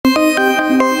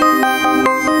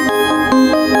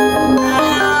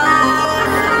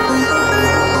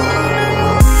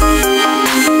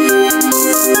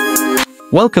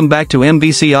Welcome back to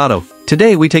MVC Auto.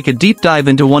 Today we take a deep dive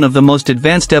into one of the most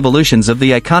advanced evolutions of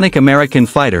the iconic American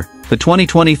fighter, the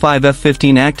 2025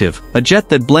 F-15 Active, a jet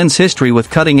that blends history with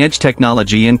cutting-edge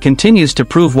technology and continues to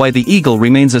prove why the Eagle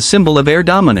remains a symbol of air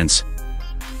dominance.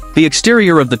 The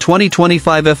exterior of the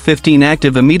 2025 F-15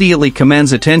 Active immediately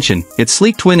commands attention. Its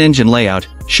sleek twin-engine layout,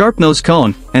 sharp nose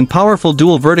cone, and powerful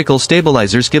dual vertical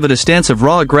stabilizers give it a stance of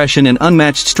raw aggression and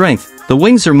unmatched strength. The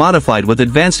wings are modified with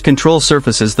advanced control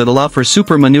surfaces that allow for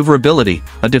super maneuverability,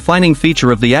 a defining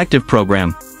feature of the Active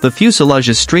program. The fuselage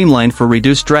is streamlined for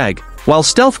reduced drag, while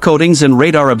stealth coatings and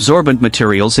radar-absorbent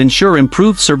materials ensure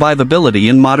improved survivability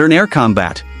in modern air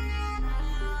combat.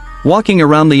 Walking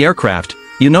around the aircraft,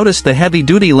 you notice the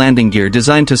heavy-duty landing gear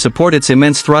designed to support its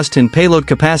immense thrust and payload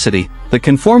capacity. The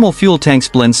conformal fuel tanks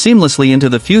blend seamlessly into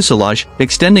the fuselage,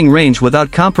 extending range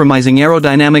without compromising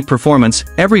aerodynamic performance.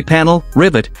 Every panel,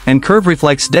 rivet, and curve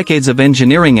reflects decades of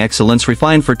engineering excellence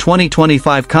refined for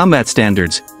 2025 combat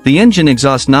standards. The engine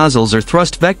exhaust nozzles are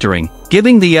thrust vectoring,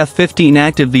 giving the F-15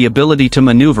 Active the ability to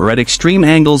maneuver at extreme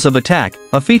angles of attack,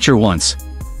 a feature once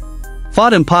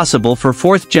thought impossible for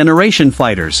fourth-generation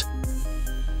fighters.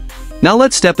 Now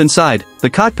let's step inside. The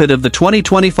cockpit of the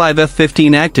 2025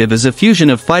 F-15 Active is a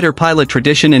fusion of fighter pilot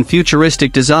tradition and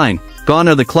futuristic design. Gone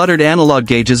are the cluttered analog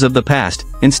gauges of the past.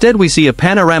 Instead we see a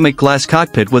panoramic glass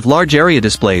cockpit with large area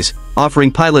displays,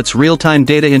 offering pilots real-time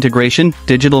data integration,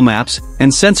 digital maps,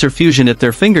 and sensor fusion at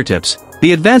their fingertips.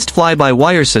 The advanced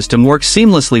fly-by-wire system works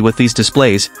seamlessly with these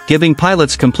displays, giving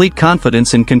pilots complete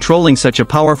confidence in controlling such a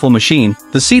powerful machine.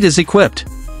 The seat is equipped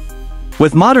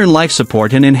with modern life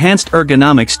support and enhanced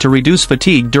ergonomics to reduce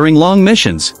fatigue during long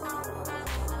missions.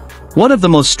 One of the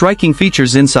most striking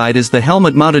features inside is the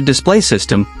helmet-mounted display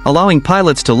system, allowing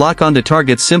pilots to lock onto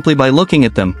targets simply by looking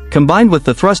at them. Combined with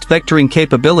the thrust vectoring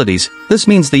capabilities, this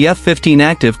means the F-15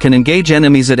 Active can engage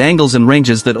enemies at angles and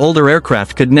ranges that older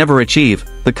aircraft could never achieve.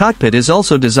 The cockpit is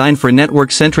also designed for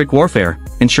network-centric warfare,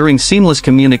 ensuring seamless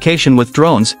communication with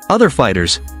drones, other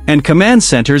fighters, and command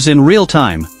centers in real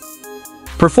time.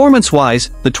 Performance-wise,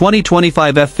 the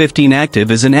 2025 F-15 Active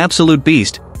is an absolute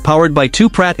beast, powered by two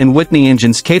Pratt & Whitney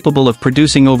engines capable of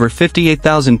producing over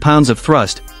 58,000 pounds of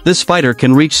thrust. This fighter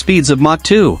can reach speeds of Mach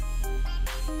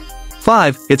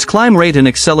 2.5. Its climb rate and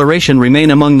acceleration remain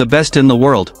among the best in the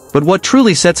world, but what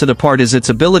truly sets it apart is its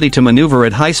ability to maneuver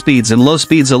at high speeds and low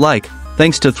speeds alike.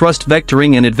 Thanks to thrust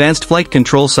vectoring and advanced flight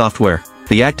control software,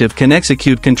 the Active can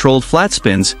execute controlled flat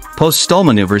spins, post-stall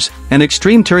maneuvers, and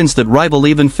extreme turns that rival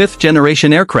even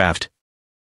fifth-generation aircraft.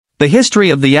 The history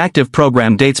of the Active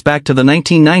program dates back to the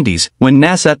 1990s, when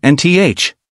NASA and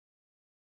Th.